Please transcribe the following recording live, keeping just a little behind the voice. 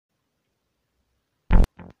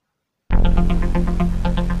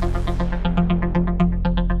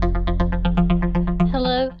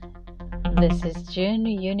This is June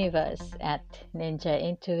Universe at Ninja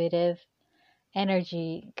Intuitive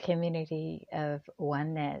Energy Community of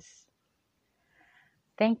Oneness.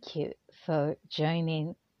 Thank you for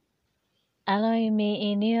joining, allowing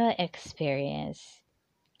me in your experience,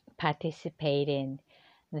 participating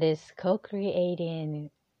this co-creating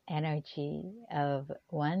energy of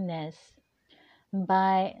oneness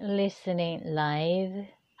by listening live,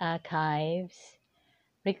 archives,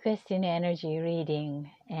 requesting energy reading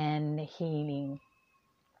and healing.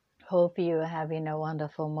 Hope you're having a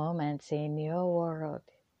wonderful moment in your world.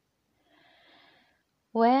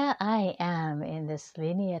 Where I am in this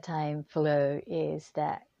linear time flow is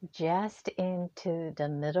that just into the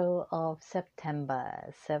middle of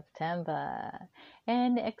September,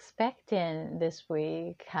 and expecting this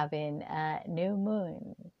week having a new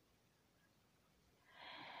moon.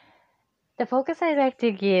 The focus I like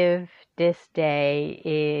to give this day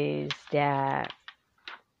is that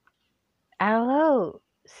allow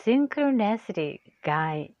synchronicity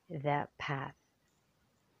guide the path.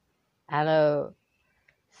 Allow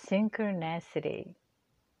synchronicity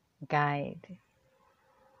guide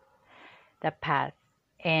the path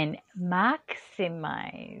and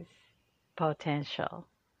maximize potential.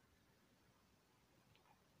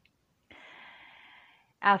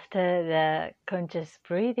 After the conscious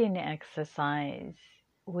breathing exercise,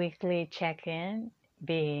 weekly check-in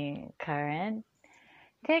being current,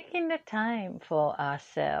 taking the time for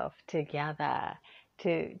ourselves together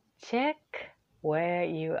to check where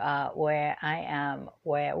you are, where I am,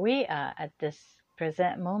 where we are at this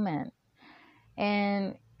present moment,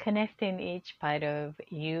 and connecting each part of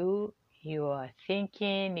you, your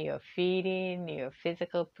thinking, your feeling, your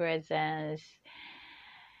physical presence,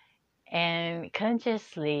 and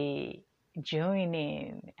consciously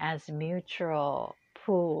joining as mutual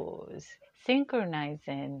pools,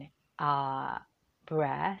 synchronizing our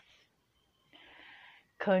breath,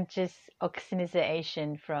 conscious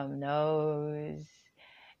oxygenation from nose,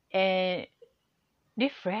 and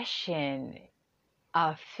refreshing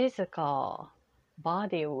our physical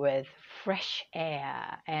body with fresh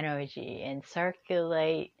air energy and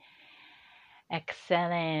circulate,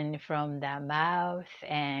 exhaling from the mouth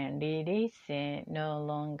and releasing, no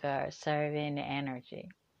longer serving energy.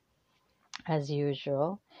 As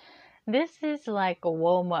usual, this is like a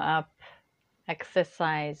warm-up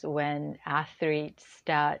exercise when athletes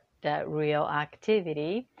start the real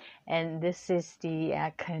activity, and this is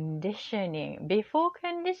the conditioning, before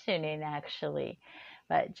conditioning actually,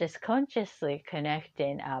 but just consciously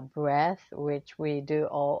connecting our breath, which we do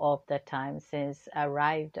all of the time since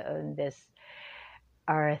arrived on this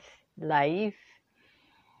earth life,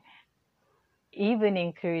 even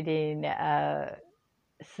including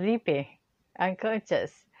sleeping,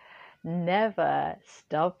 unconscious, never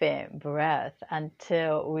stopping breath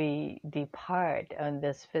until we depart on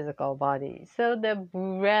this physical body. So the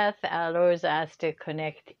breath allows us to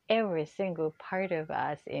connect every single part of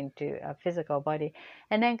us into a physical body,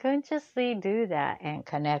 and then consciously do that and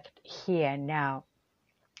connect here now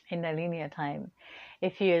in the linear time.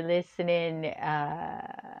 If you're listening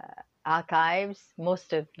archives,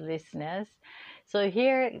 most of the listeners, so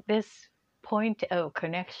here this point of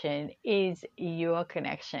connection is your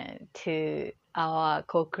connection to our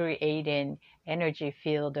co-creating energy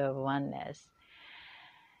field of oneness.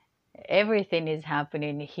 Everything is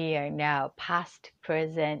happening here now, past,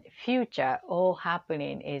 present, future, all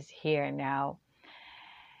happening is here now.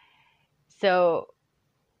 So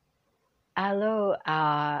allow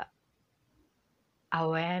our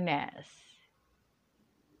awareness,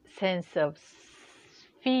 sense of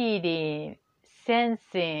feeling,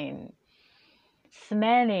 sensing,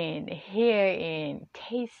 smelling, hearing,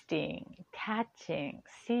 tasting, touching,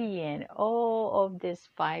 seeing, all of these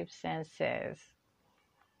five senses.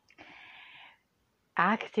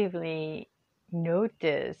 Actively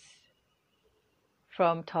notice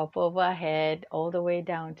from top of our head all the way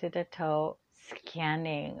down to the toe,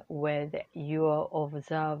 scanning with your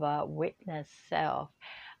observer witness self,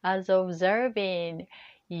 as observing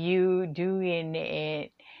you doing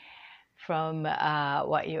it from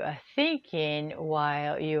what you are thinking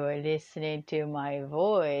while you are listening to my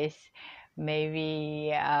voice.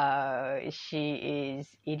 Maybe she is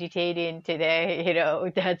irritating today,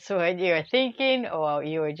 that's what you're thinking, or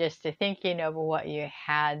you were just thinking of what you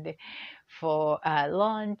had for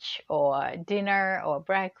lunch or dinner or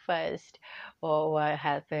breakfast, or what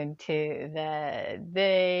happened to the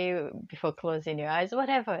day before closing your eyes,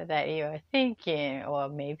 whatever that you're thinking, or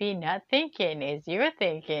maybe not thinking is your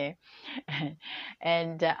thinking.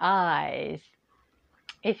 And the eyes,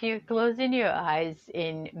 if you're closing your eyes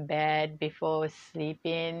in bed before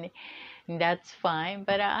sleeping, that's fine,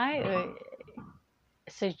 but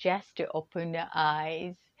suggest to open the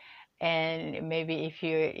eyes, and maybe if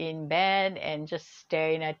you're in bed and just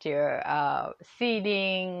staring at your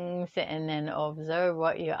ceilings, and then observe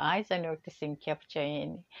what your eyes are noticing,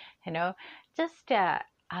 capturing, you know, just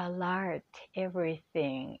alert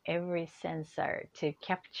everything, every sensor to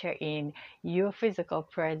capture in your physical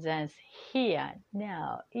presence here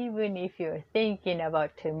now, even if you're thinking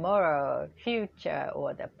about tomorrow, future,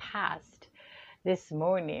 or the past, this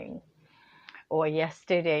morning or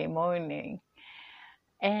yesterday morning.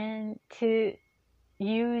 And to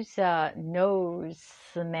use a nose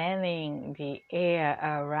smelling the air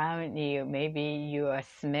around you. Maybe you are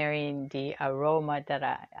smelling the aroma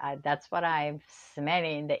that that's what I'm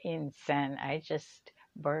smelling, the incense I just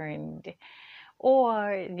burned,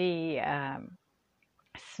 or the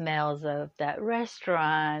smells of the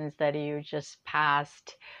restaurants that you just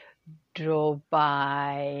passed, drove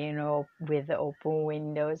by, with the open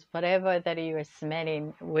windows, whatever that you are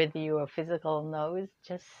smelling with your physical nose,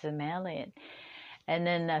 just smell it. And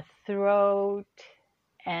then the throat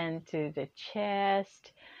and to the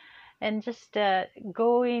chest, and just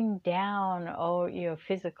going down all your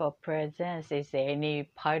physical presence. Is there any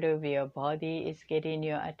part of your body is getting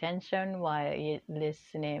your attention while you're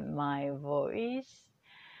listening my voice?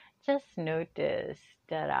 Just notice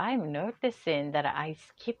that I'm noticing that I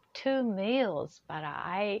skip 2 meals, but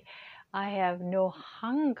I have no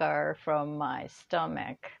hunger from my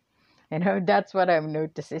stomach. That's what I'm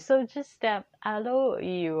noticing. So just allow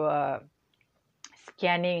your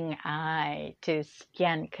scanning eye to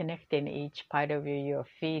scan, connecting each part of you. You're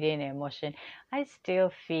feeding emotion. I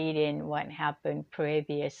still feed in what happened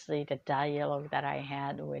previously. The dialogue that I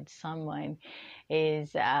had with someone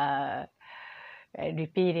is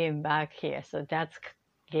repeating back here. So that's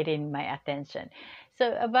getting my attention.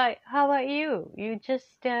 So how about you? You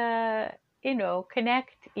just connect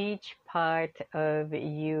each part of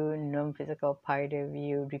you, non-physical part of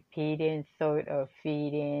you, repeating thought or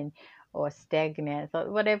feeding or stagnant thought,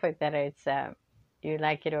 whatever that is, you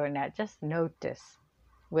like it or not. Just notice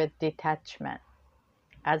with detachment,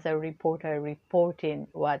 as a reporter reporting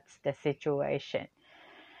what's the situation.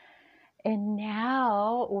 And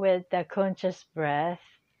now, with the conscious breath,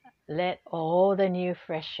 let all the new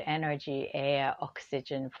fresh energy, air,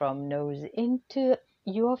 oxygen from nose into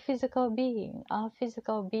your physical being, our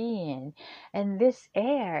physical being. And this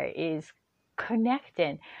air is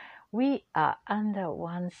connecting. We are under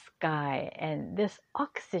one sky, and this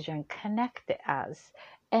oxygen connects us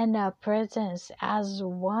and our presence as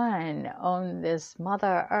one on this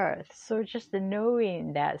Mother Earth. So just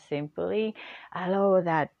knowing that, simply allow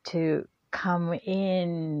that to come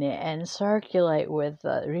in and circulate with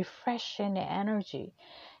refreshing energy,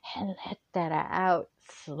 and let that out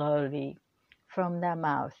slowly from the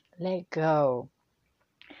mouth. Let go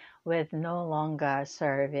with no longer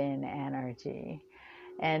serving energy.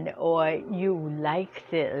 And or you like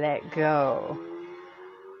to let go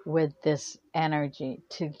with this energy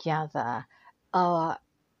together, our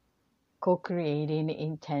co-creating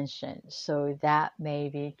intention, so that may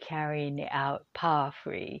be carrying out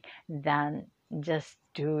powerfully than just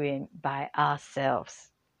doing by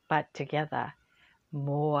ourselves, but together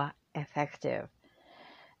more effective.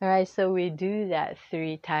 All right, so we do that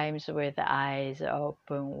 3 times with the eyes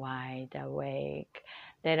open wide awake.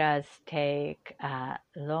 Let us take a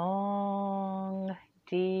long,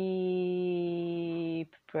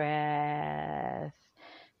 deep breath,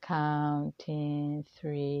 counting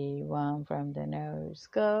 3, 1 from the nose.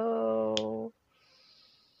 Go.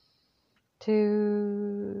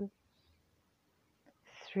 2,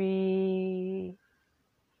 3.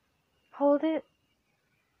 Hold it.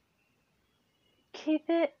 Keep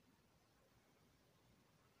it.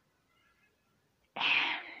 And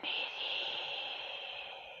release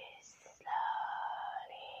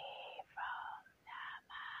slowly from the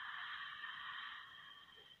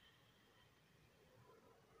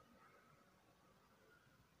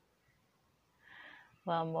mouth.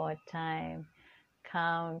 One more time.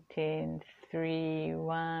 Counting 3,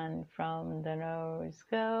 1 from the nose.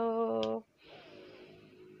 Go.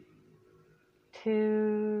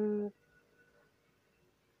 2,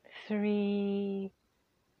 3.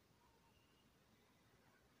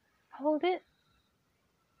 Hold it.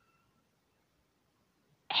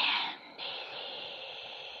 And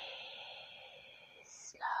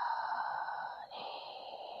release slowly.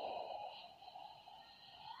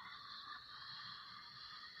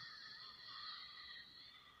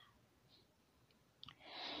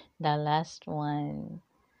 The last one.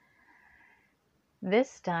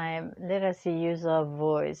 This time, let us use our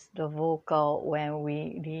voice, the vocal, when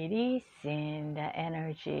we releasing the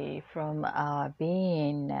energy from our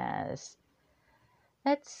beingness.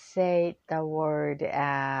 Let's say the word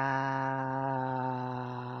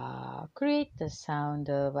create the sound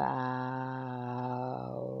of out,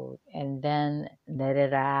 and then let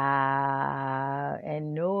it out,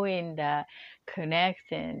 and knowing that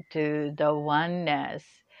connecting to the oneness,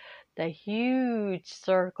 the huge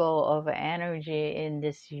circle of energy in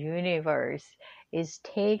this universe is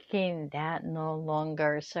taking that no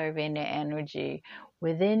longer serving energy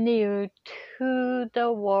within you to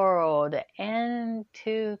the world and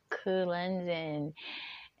to cleansing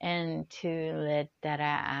and to let that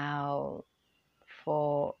out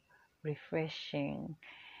for refreshing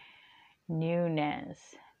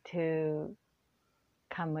newness to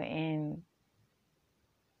come in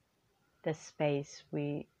the space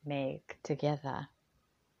we make together.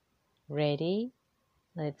 Ready?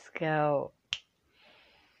 Let's go.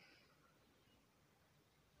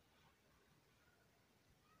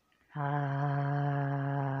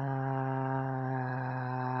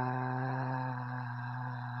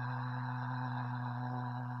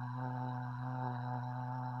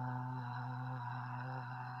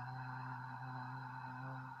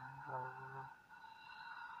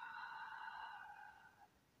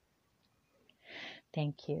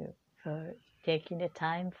 Thank you for taking the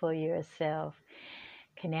time for yourself,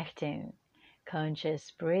 connecting,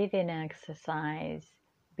 conscious breathing exercise,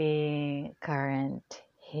 being current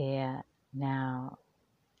here now.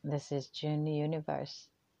 This is June Universe.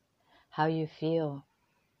 How you feel?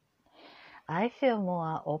 I feel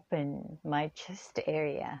more open, my chest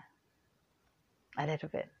area, a little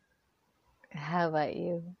bit. How about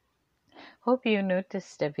you? Hope you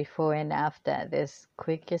noticed the before and after this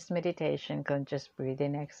quickest meditation, conscious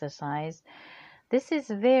breathing exercise. This is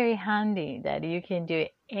very handy that you can do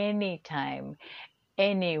it anytime,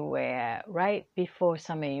 anywhere, right before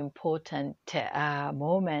some important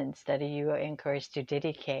moments that you are encouraged to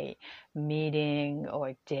dedicate, meeting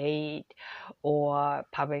or date or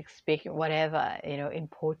public speaking, whatever,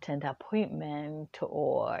 important appointment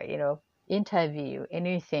or, interview,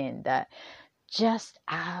 anything that just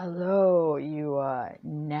allow your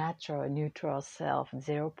natural, neutral self,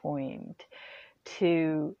 0 point,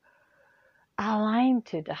 to align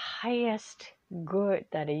to the highest good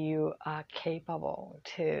that you are capable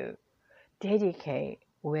to dedicate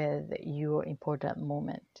with your important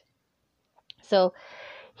moment. So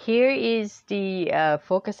here is the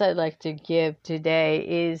focus I'd like to give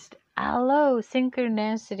today is allow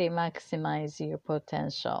synchronicity, maximize your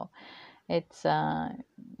potential. It's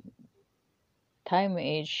time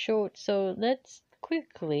is short, so let's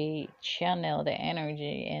quickly channel the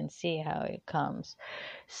energy and see how it comes.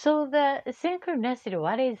 So the synchronicity,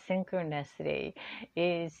 what is synchronicity?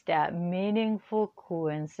 Is that meaningful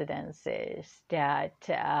coincidences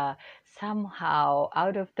that somehow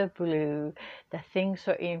out of the blue, the things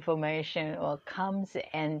or information or comes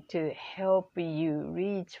in to help you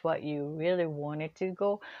reach what you really wanted to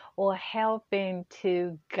go, or helping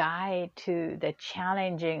to guide to the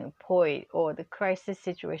challenging point or the crisis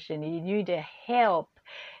situation you need help,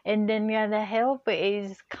 and then the help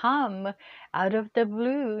is come out of the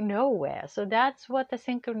blue, nowhere. So that's what the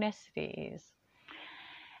synchronicity is.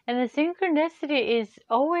 And the synchronicity is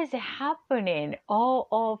always happening all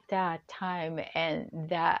of that time, and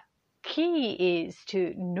that key is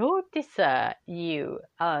to notice us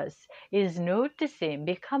is noticing,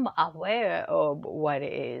 become aware of what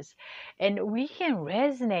it is, and we can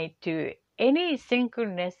resonate to any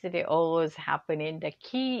synchronicity always happening. The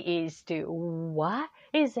key is to what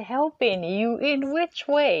is helping you in which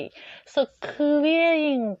way. So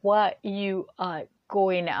clearing what you are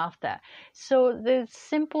going after. So the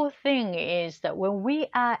simple thing is that when we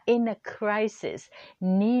are in a crisis,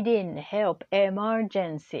 needing help,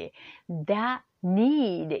 emergency, that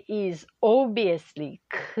need is obviously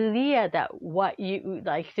clear, that what you would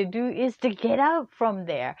like to do is to get out from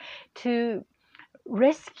there, to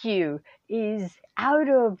rescue is out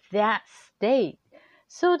of that state.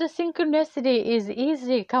 So the synchronicity is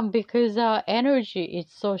easy come because our energy is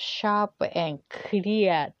so sharp and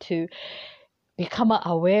clear to become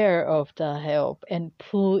aware of the help and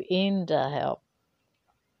pull in the help.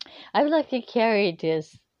 I would like to carry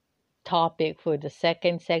this topic for the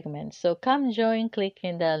second segment. So come join, click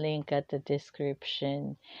in the link at the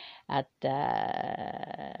description at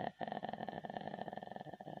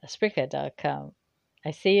Spreaker.com. I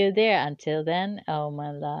see you there. Until then, all my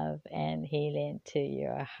love and healing to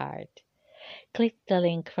your heart. Click the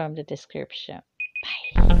link from the description.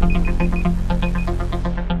 Bye.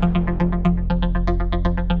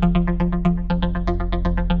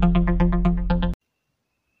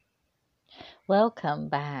 Welcome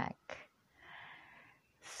back.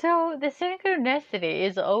 So the synchronicity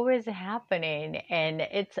is always happening, and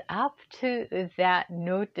it's up to that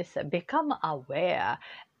notice, become aware,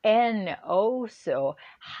 and also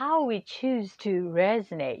how we choose to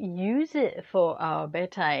resonate, use it for our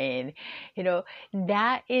better end. You know,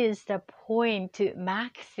 that is the point, to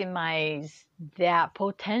maximize their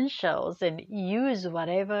potentials and use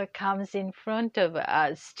whatever comes in front of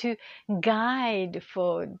us to guide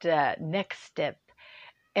for the next step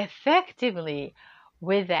effectively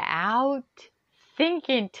without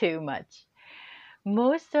thinking too much.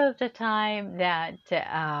 Most of the time that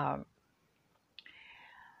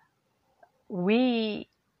we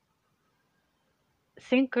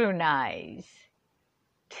synchronize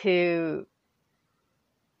to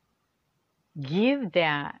give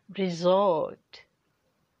that result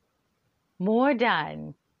more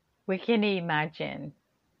than we can imagine.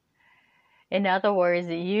 In other words,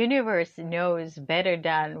 the universe knows better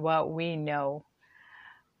than what we know.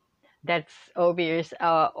 That's obvious.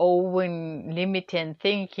 Our own limited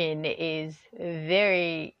thinking is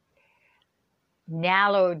very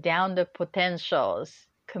narrow down the potentials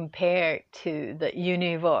compared to the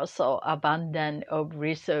universal abundance of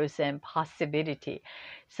resource and possibility.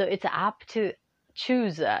 So it's up to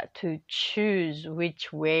chooser to choose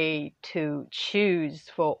which way to choose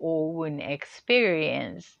for own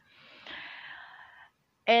experience.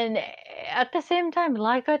 And at the same time,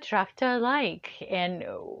 like attract alike, and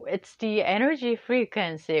it's the energy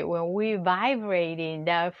frequency. When we vibrate in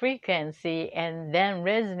that frequency and then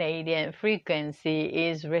resonating frequency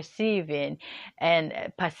is receiving and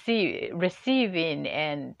receiving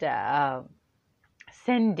and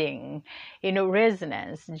sending,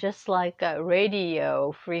 resonance, just like a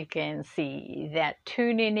radio frequency that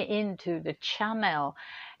tuning into the channel.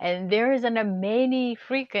 And there is many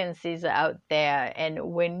frequencies out there, and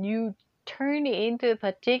when you turn into a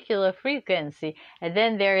particular frequency, and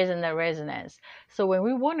then there is a resonance. So when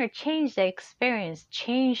we want to change the experience,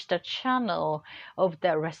 change the channel of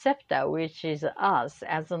the receptor, which is us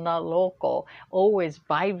as a local, always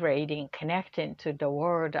vibrating, connecting to the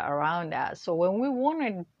world around us. So when we want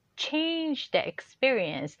to change the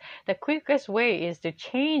experience, the quickest way is to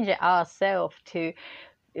change ourselves to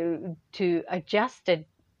adjust the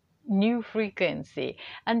new frequency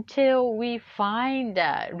until we find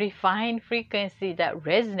a refined frequency that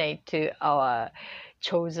resonate to our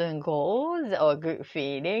chosen goals or good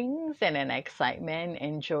feelings and an excitement,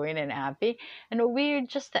 enjoying and happy, and we're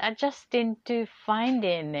just adjusting to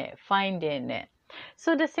finding it.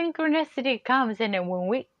 So the synchronicity comes, and then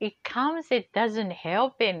when it comes, it doesn't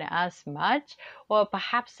help in as much, or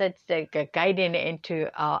perhaps it's like guiding into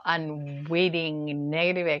our unwitting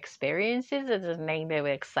negative experiences, it's a negative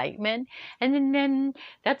excitement, and then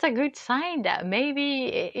that's a good sign that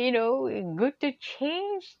maybe good to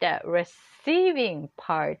change that receiving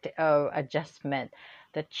part of adjustment,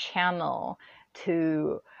 the channel,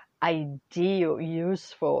 to ideal,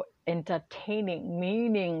 useful, entertaining,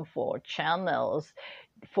 meaningful channels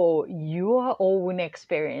for your own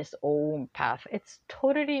experience, own path. It's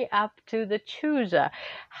totally up to the chooser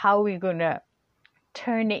how we're gonna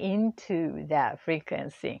turn into that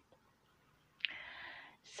frequency.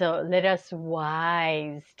 So let us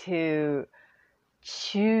wise to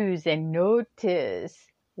choose and notice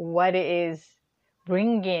what it is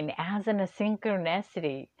bringing as a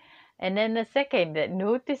synchronicity. And then the second,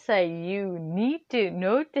 notice that you need to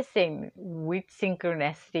noticing which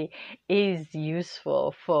synchronicity is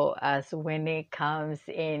useful for us when it comes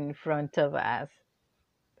in front of us.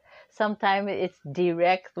 Sometimes it's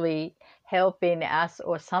directly helping us,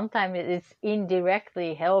 or sometimes it's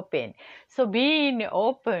indirectly helping. So being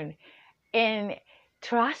open and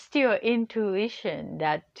trust your intuition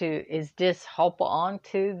that is this hop on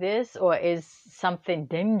to this, or is something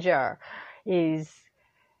danger is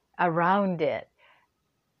around it.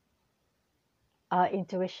 Our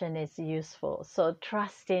intuition is useful. So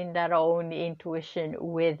trusting that own intuition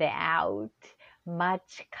without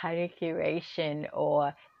much calculation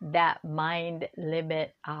or that mind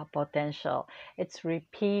limit our potential. It's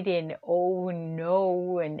repeating own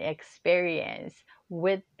known experience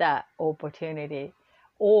with the opportunity,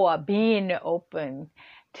 or being open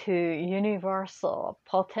to universal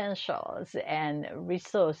potentials and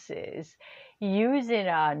resources, using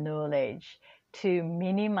our knowledge to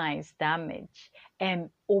minimize damage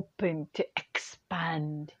and open to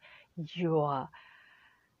expand your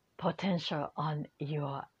potential on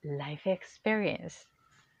your life experience.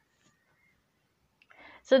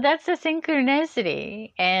 So that's a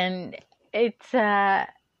synchronicity, and it's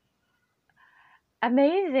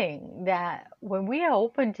amazing that when we are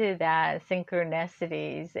open to that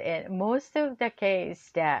synchronicities, and most of the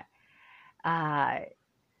case that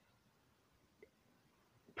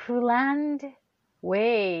planned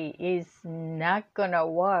way is not gonna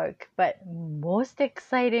work, but most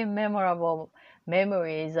exciting, memorable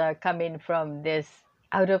memories are coming from this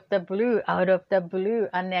out of the blue,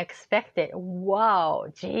 unexpected. Wow,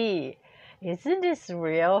 gee, isn't this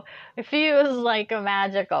real? It feels like a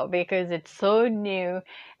magical because it's so new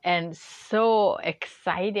and so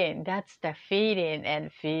exciting. That's the feeling,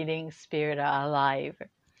 and feeling spirit are alive.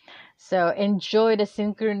 So enjoy the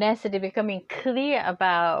synchronicity, becoming clear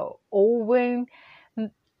about open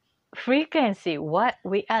frequency, what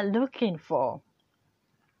we are looking for,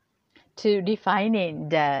 to defining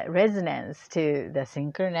the resonance to the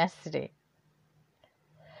synchronicity.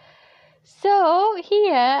 So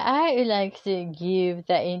here I would like to give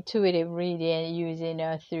the intuitive reading using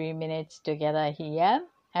 3 minutes together here.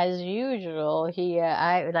 As usual, here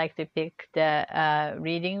I would like to pick the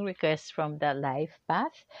reading request from the life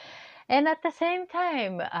path. And at the same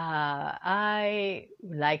time, I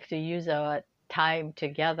like to use our time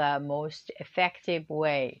together most effective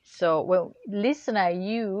way. So, well, listener,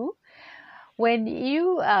 when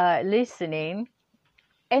you are listening,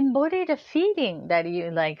 embody the feeling that you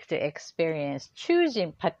like to experience,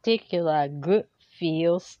 choosing particular good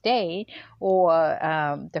feel state, or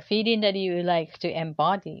the feeling that you like to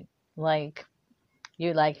embody, like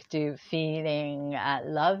you like to feeling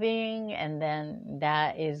loving, and then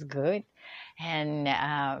that is good. And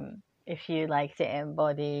if you like to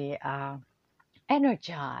embody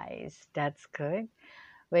energize, that's good.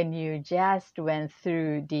 When you just went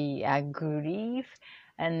through the grief,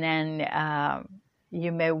 and then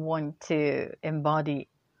you may want to embody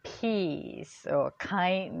peace or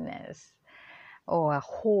kindness, or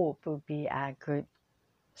hope would be a good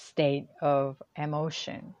state of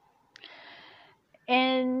emotion.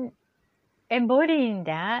 And embodying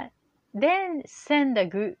that, then send a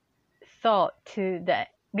good thought to the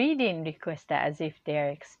reading requester as if they're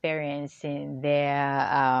experiencing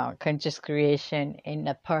their conscious creation in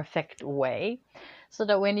a perfect way. So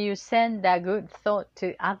that when you send that good thought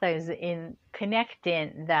to others in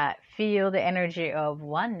connecting that field energy of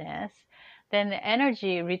oneness, then the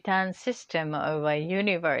energy return system of a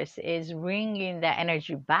universe is bringing the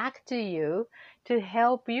energy back to you to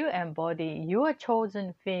help you embody your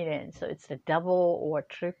chosen feeling. So it's a double or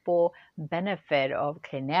triple benefit of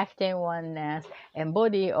connecting oneness,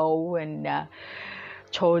 embody own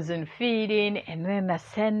chosen feeling, and then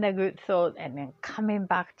send a good thought, and then coming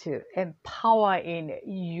back to empowering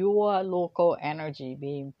your local energy,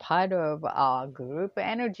 being part of our group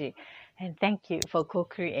energy. And thank you for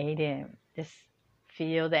co-creating this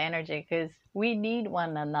field energy, because we need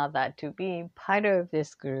one another to be part of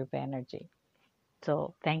this group energy.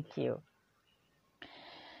 So thank you.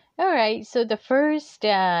 All right, so the first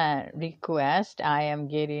request I am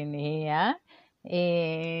getting here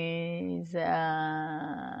is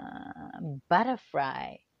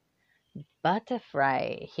butterfly.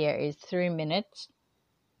 Butterfly, here is 3 minutes.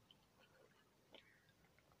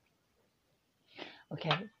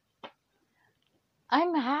 Okay.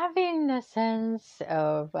 I'm having a sense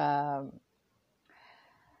of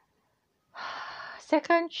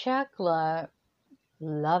second chakra,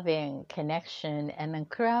 loving connection, and then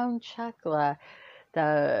crown chakra,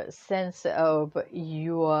 the sense of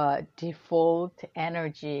your default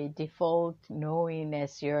energy, default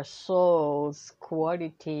knowingness, your soul's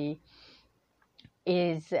quality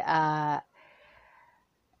is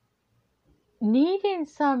needing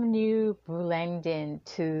some new blending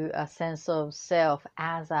to a sense of self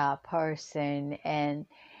as a person, and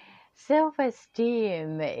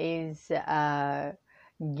self-esteem is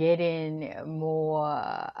getting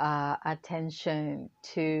more attention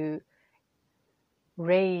to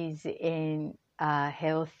raise in a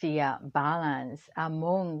healthier balance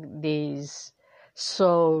among these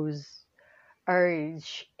souls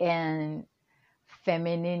urge and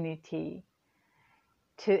femininity,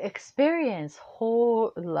 to experience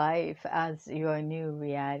whole life as your new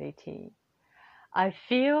reality. I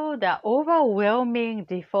feel the overwhelming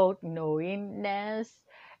default knowingness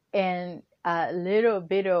and a little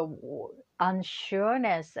bit of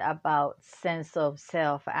unsureness about sense of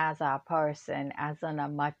self as a person, as a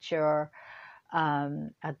mature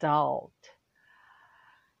adult.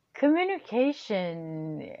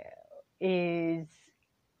 Communication is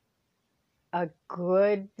a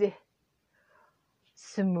good,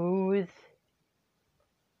 smooth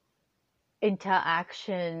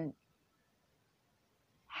interaction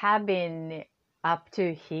having up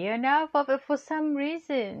to here now, but for some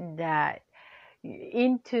reason that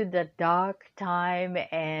into the dark time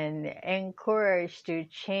and encouraged to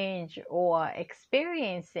change or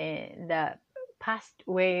experiencing the past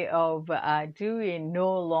way of doing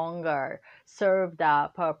no longer serve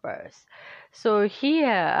that purpose. So here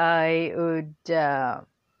I would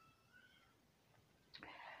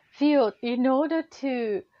feel, in order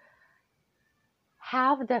to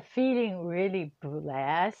have the feeling really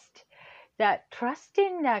blessed, that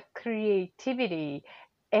trusting that creativity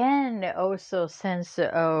and also sense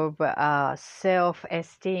of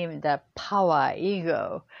self-esteem, the power,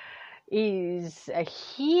 ego, is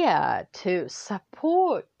here to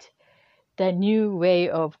support the new way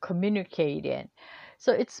of communicating.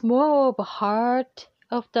 So it's more of a heart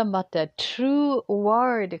of the matter, true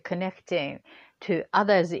word connecting to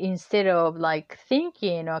others instead of like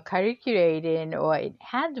thinking or calculating or it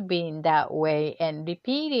had been that way and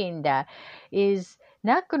repeating that is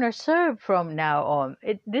not going to serve from now on.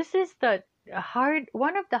 This is the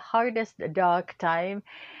one of the hardest dark time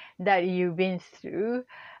that you've been through,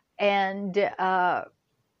 and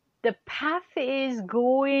the path is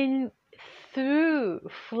going through,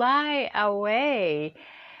 fly away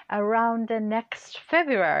around the next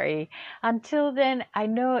February. Until then, I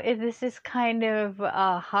know this is kind of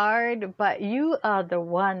hard, but you are the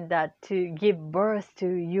one that to give birth to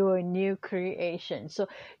your new creation. So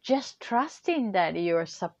just trusting that you're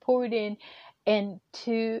supporting and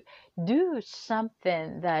to do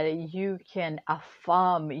something that you can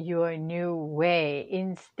affirm your new way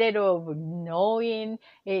instead of knowing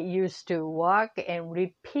it used to work and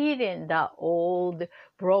repeating the old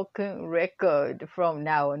broken record from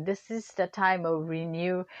now on. This is the time of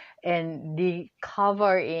renew and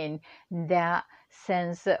recovering that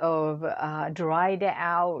sense of dried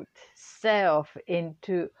out self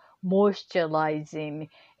into moisturizing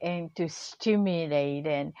and to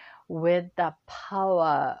stimulating with the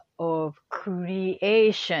power of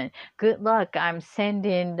creation. Good luck. I'm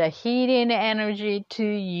sending the healing energy to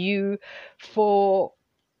you for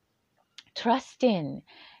trusting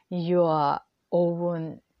your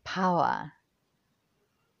own power.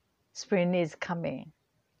 Spring is coming.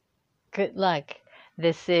 Good luck.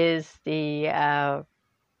 This is the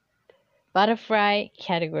butterfly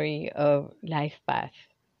category of life path.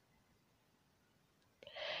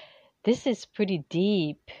 This is pretty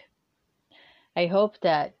deep. I hope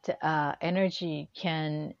that energy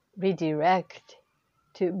can redirect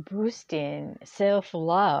to boosting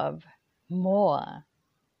self-love more.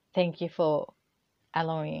 Thank you for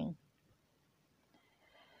allowing.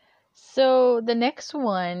 So the next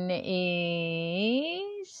one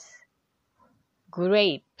is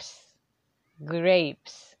grapes.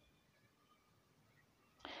 Grapes.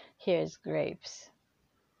 Here's grapes.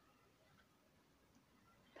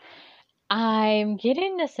 I'm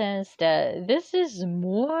getting the sense that this is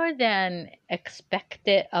more than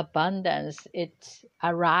expected abundance. It's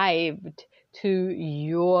arrived to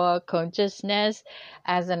your consciousness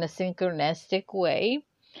as in a synchronistic way.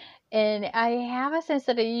 And I have a sense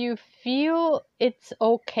that you feel it's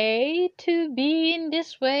okay to be in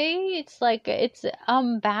this way. It's like it's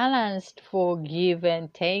unbalanced for give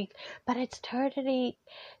and take, but it's totally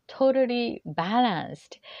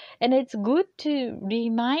balanced. And it's good to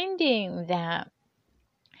reminding that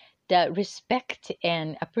respect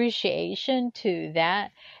and appreciation to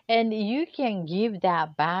that, and you can give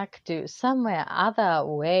that back to somewhere other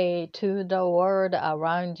way to the world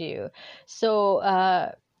around you.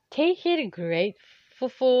 So take it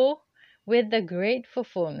grateful with the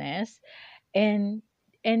gratefulness, and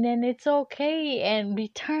then it's okay, and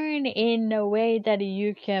return in a way that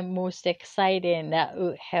you can most exciting that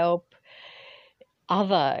would help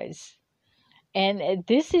others. And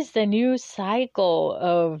this is the new cycle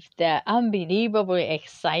of the unbelievably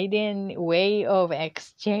exciting way of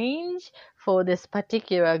exchange for this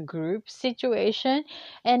particular group situation.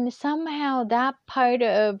 And somehow that part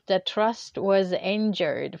of the trust was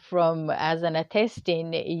injured from as an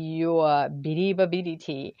attesting your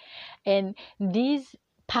believability. And these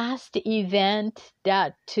past event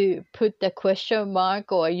that to put the question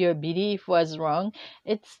mark or your belief was wrong,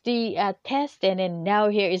 it's the test, and then now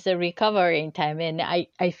here is a recovering time, and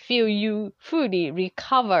I feel you fully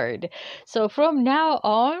recovered. So from now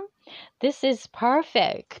on, this is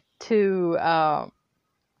perfect to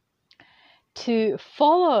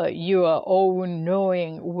follow your own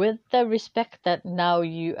knowing with the respect that now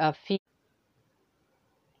you are feeling.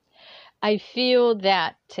 I feel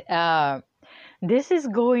that this is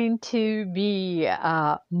going to be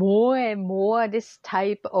more and more this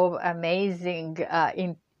type of amazing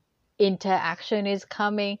interaction is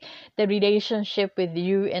coming. The relationship with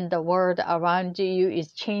you and the world around you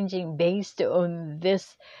is changing based on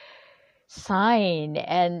this sign.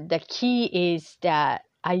 And the key is that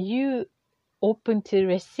are you open to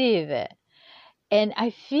receive it? And I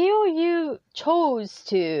feel you chose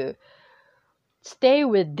to stay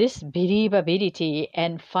with this believability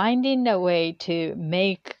and finding a way to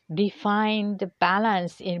define the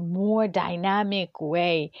balance in more dynamic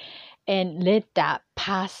way, and let that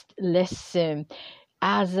past lesson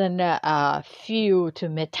as an fuel to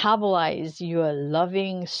metabolize your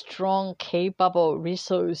loving, strong, capable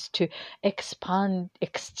resource to expand,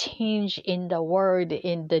 exchange in the world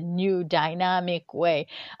in the new dynamic way.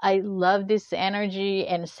 I love this energy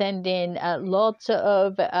and sending lots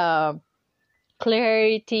of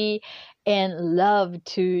clarity and love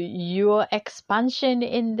to your expansion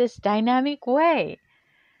in this dynamic way.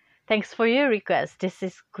 Thanks for your request. This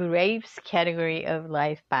is Graves category of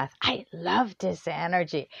life path. I love this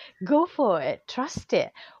energy. Go for it. Trust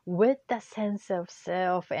it with the sense of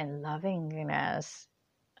self and lovingness.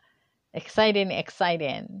 Exciting,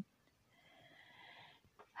 exciting.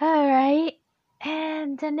 All right.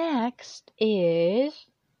 And the next is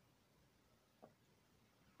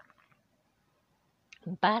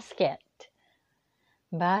basket.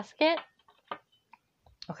 Basket.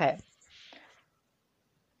 Okay.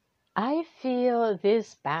 I feel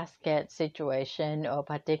this basket situation or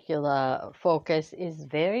particular focus is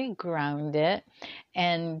very grounded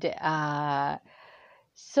and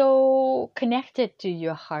so connected to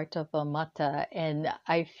your heart of a matter. And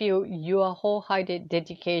I feel your wholehearted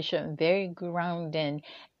dedication very grounded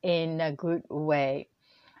in a good way.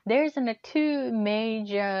 There's two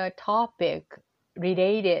major topic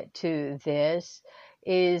related to this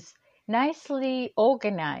is nicely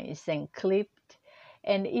organized and clipped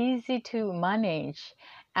and easy to manage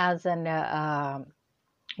as an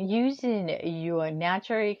using your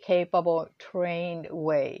naturally capable trained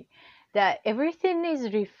way, that everything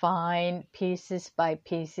is refined pieces by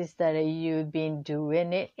pieces that you've been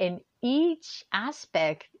doing it, and each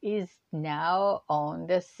aspect is now on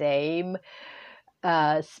the same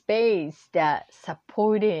space that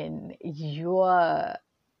supporting your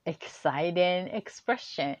exciting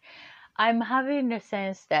expression. I'm having the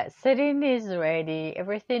sense that setting is ready,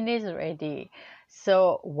 everything is ready.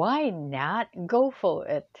 So why not go for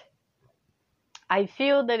it? I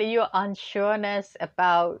feel that your unsureness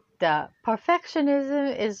about the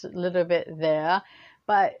perfectionism is a little bit there,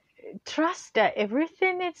 but trust that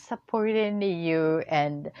everything is supporting you.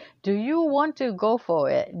 And do you want to go for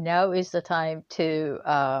it? Now is the time to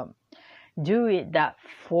do it that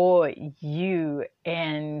for you,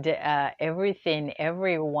 and everything,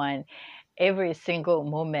 everyone, every single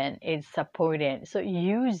moment is supported. So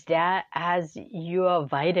use that as your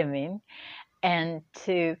vitamin and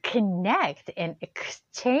to connect and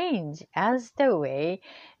exchange as the way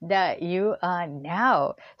that you are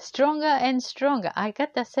now stronger and stronger. I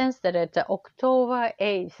got the sense that October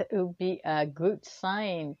 8th will be a good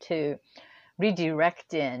sign to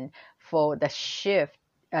redirecting for the shift,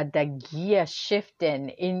 the gear shifting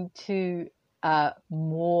into um,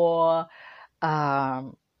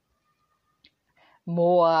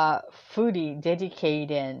 more fully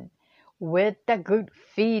dedicated with the good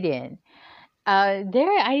feeding.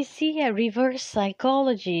 There I see a reverse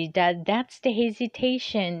psychology that's the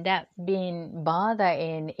hesitation that been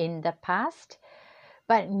bothering in the past,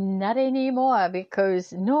 but not anymore,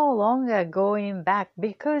 because no longer going back,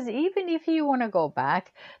 because even if you want to go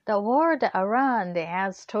back, the world around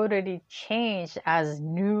has totally changed as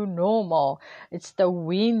new normal. It's the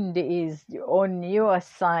wind is on your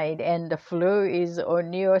side and the flow is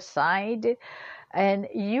on your side, and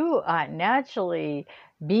you are naturally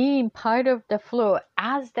being part of the flow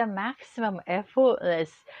as the maximum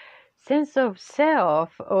effortless sense of self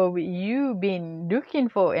of you been looking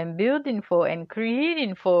for and building for and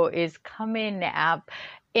creating for is coming up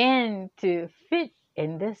and to fit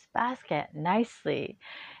in this basket nicely.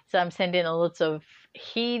 So I'm sending a lot of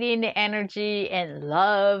healing energy and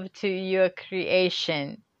love to your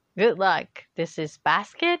creation. Good luck. This is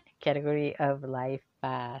basket category of life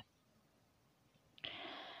path.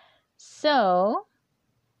 So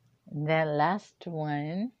the last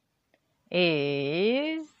one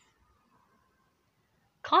is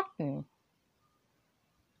cotton.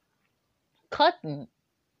 Cotton.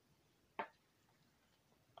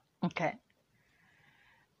 Okay.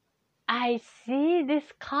 I see this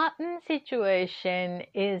cotton situation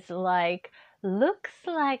is like, looks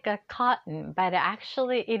like a cotton, but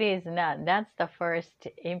actually it is not. That's the first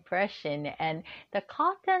impression. And the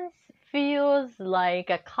cotton feels like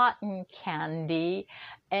a cotton candy,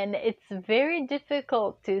 and it's very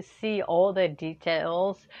difficult to see all the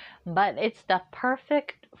details, but it's the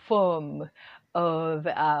perfect form of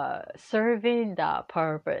serving the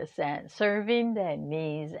purpose and serving the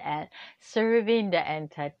needs and serving the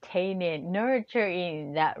entertaining,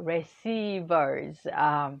 nurturing the receivers,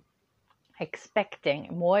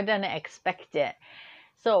 expecting more than expected.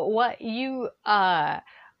 So what you are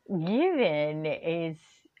given is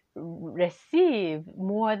received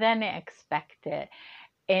more than expected,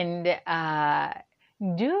 and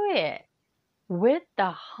do it with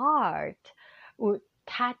the heart, would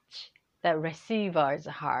touch the receiver's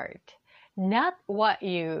heart. Not what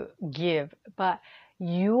you give, but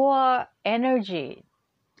your energy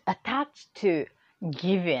attached to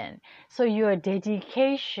giving. So your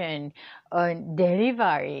dedication on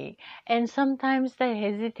delivery, and sometimes the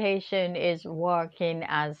hesitation is working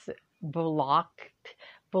as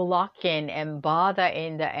blocking and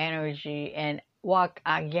bothering the energy and work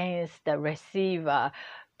against the receiver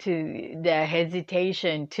to the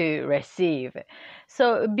hesitation to receive.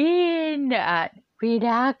 So being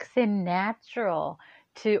relaxed and natural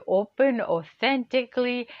to open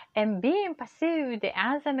authentically and being perceived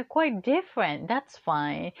as and quite different, that's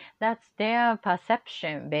fine. That's their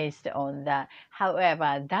perception based on that.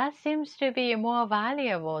 However, that seems to be more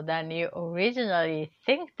valuable than you originally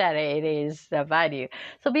think that it is the value.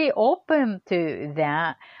 So be open to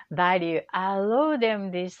that value. Allow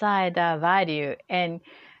them decide the value and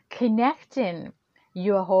connecting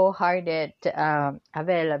your wholehearted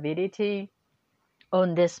availability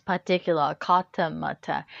on this particular cotton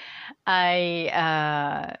matter.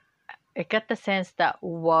 I get the sense that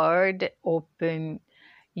word open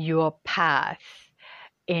your path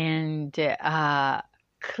and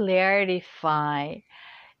clarify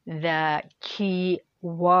the key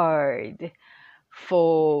word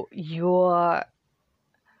for your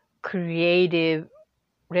creative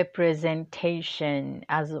representation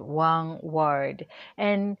as one word,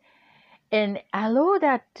 and allow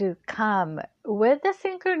that to come with the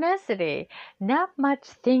synchronicity. Not much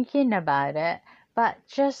thinking about it, but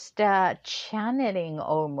just channeling,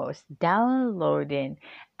 almost downloading.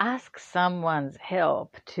 Ask someone's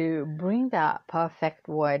help to bring that perfect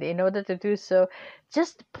word. In order to do so,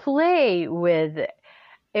 just play with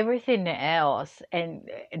everything else and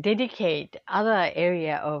dedicate other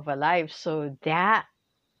area of a life, so that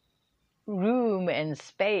room and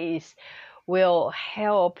space will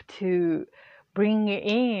help to bring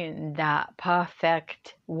in that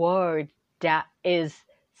perfect word that is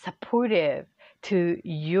supportive to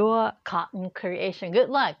your cotton creation. Good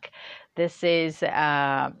luck. This is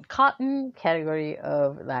cotton category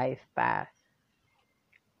of life path.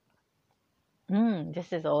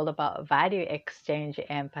 This is all about value exchange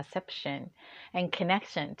and perception and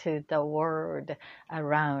connection to the world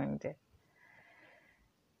around.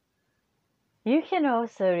 You can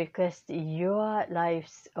also request your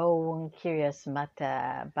life's own curious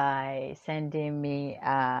matter by sending me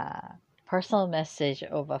a personal message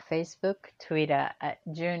over Facebook, Twitter at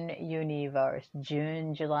June Universe.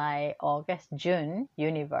 June, July, August, June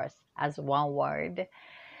Universe as one word.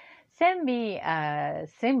 Send me a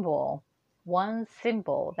symbol, one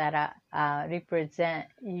symbol that represent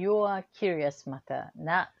your curious matter,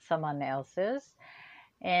 not someone else's,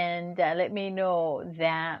 and let me know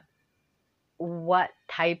that what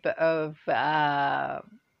type of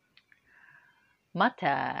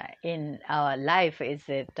matter in our life. Is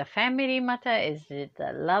it the family matter? Is it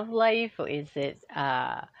the love life? Or is it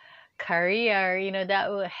career?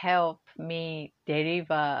 That will help me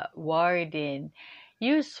deliver wording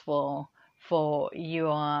useful for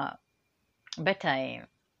your bettering.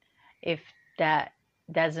 If that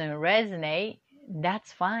doesn't resonate,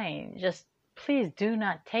 that's fine. Just please do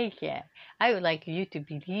not take it. I would like you to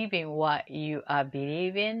believe in what you are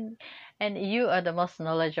believing, and you are the most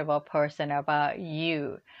knowledgeable person about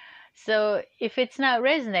you. So if it's not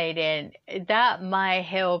resonating, that might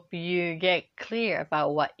help you get clear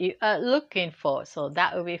about what you are looking for. So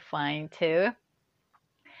that will be fine too.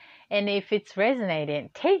 And if it's resonating,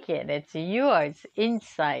 take it. It's yours,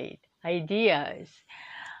 insight, ideas,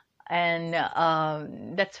 and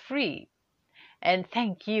that's free. And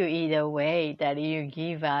thank you either way that you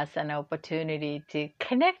give us an opportunity to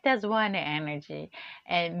connect as one energy,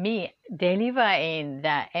 and me delivering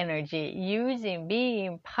that energy using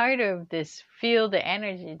being part of this field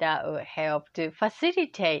energy that will help to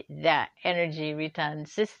facilitate that energy return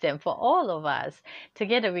system for all of us.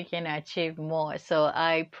 Together we can achieve more. So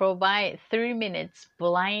I provide 3 minutes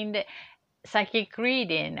blind psychic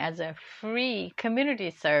reading as a free community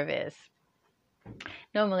service.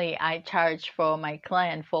 Normally, I charge for my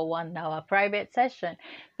client for 1 hour private session,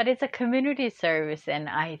 but it's a community service, and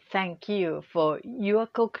I thank you for your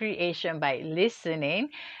co-creation by listening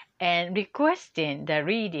and requesting the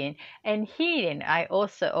reading and healing. I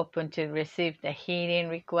also open to receive the healing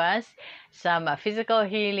requests, some physical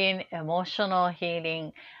healing, emotional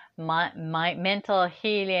healing, my mental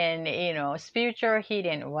healing, spiritual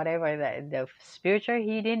healing, whatever the spiritual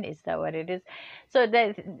healing, is that what it is? So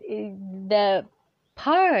that the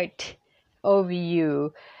part of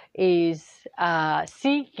you is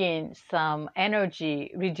seeking some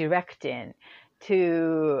energy redirecting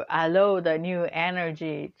to allow the new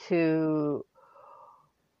energy to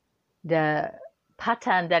the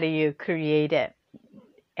pattern that you created.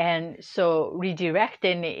 And so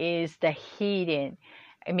redirecting is the healing.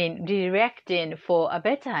 I mean, redirecting for a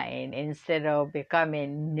better end instead of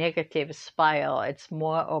becoming negative spiral. It's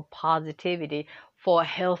more of positivity for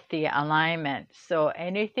healthy alignment. So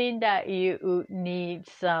anything that you need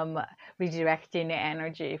some redirecting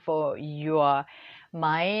energy for your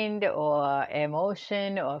mind or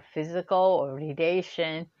emotion or physical or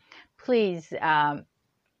relation, please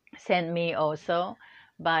send me also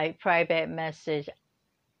by private message.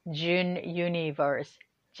 June Universe,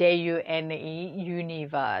 June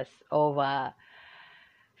Universe, over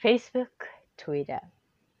Facebook, Twitter.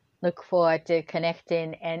 Look forward to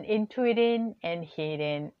connecting and intuiting and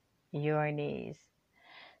healing your needs.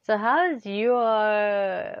 So how's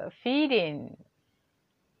your feeling,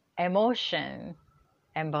 emotion,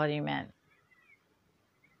 embodiment?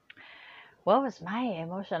 What was my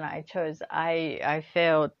emotion I chose? I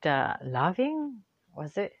felt loving.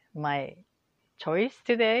 Was it my choice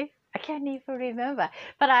today? I can't even remember.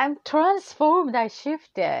 But I'm transformed. I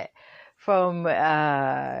shifted from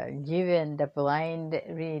giving the blind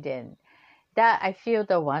reading. That I feel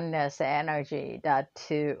the oneness energy, that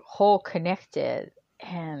to whole connected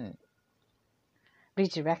and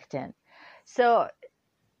redirecting. So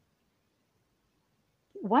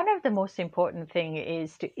one of the most important thing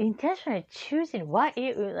is to intentionally choosing what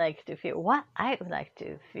you would like to feel, what I would like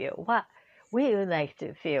to feel, what we would like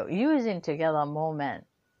to feel, using together moment.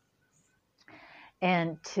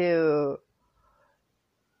 And to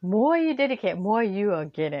more you dedicate, more you are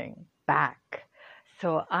getting back.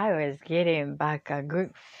 So I was getting back a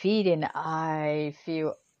good feeling. I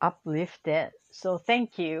feel uplifted. So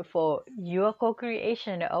thank you for your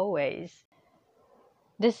co-creation always.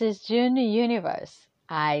 This is June Universe.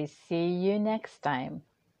 I see you next time.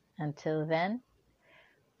 Until then,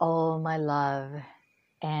 all my love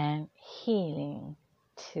and healing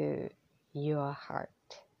to your heart.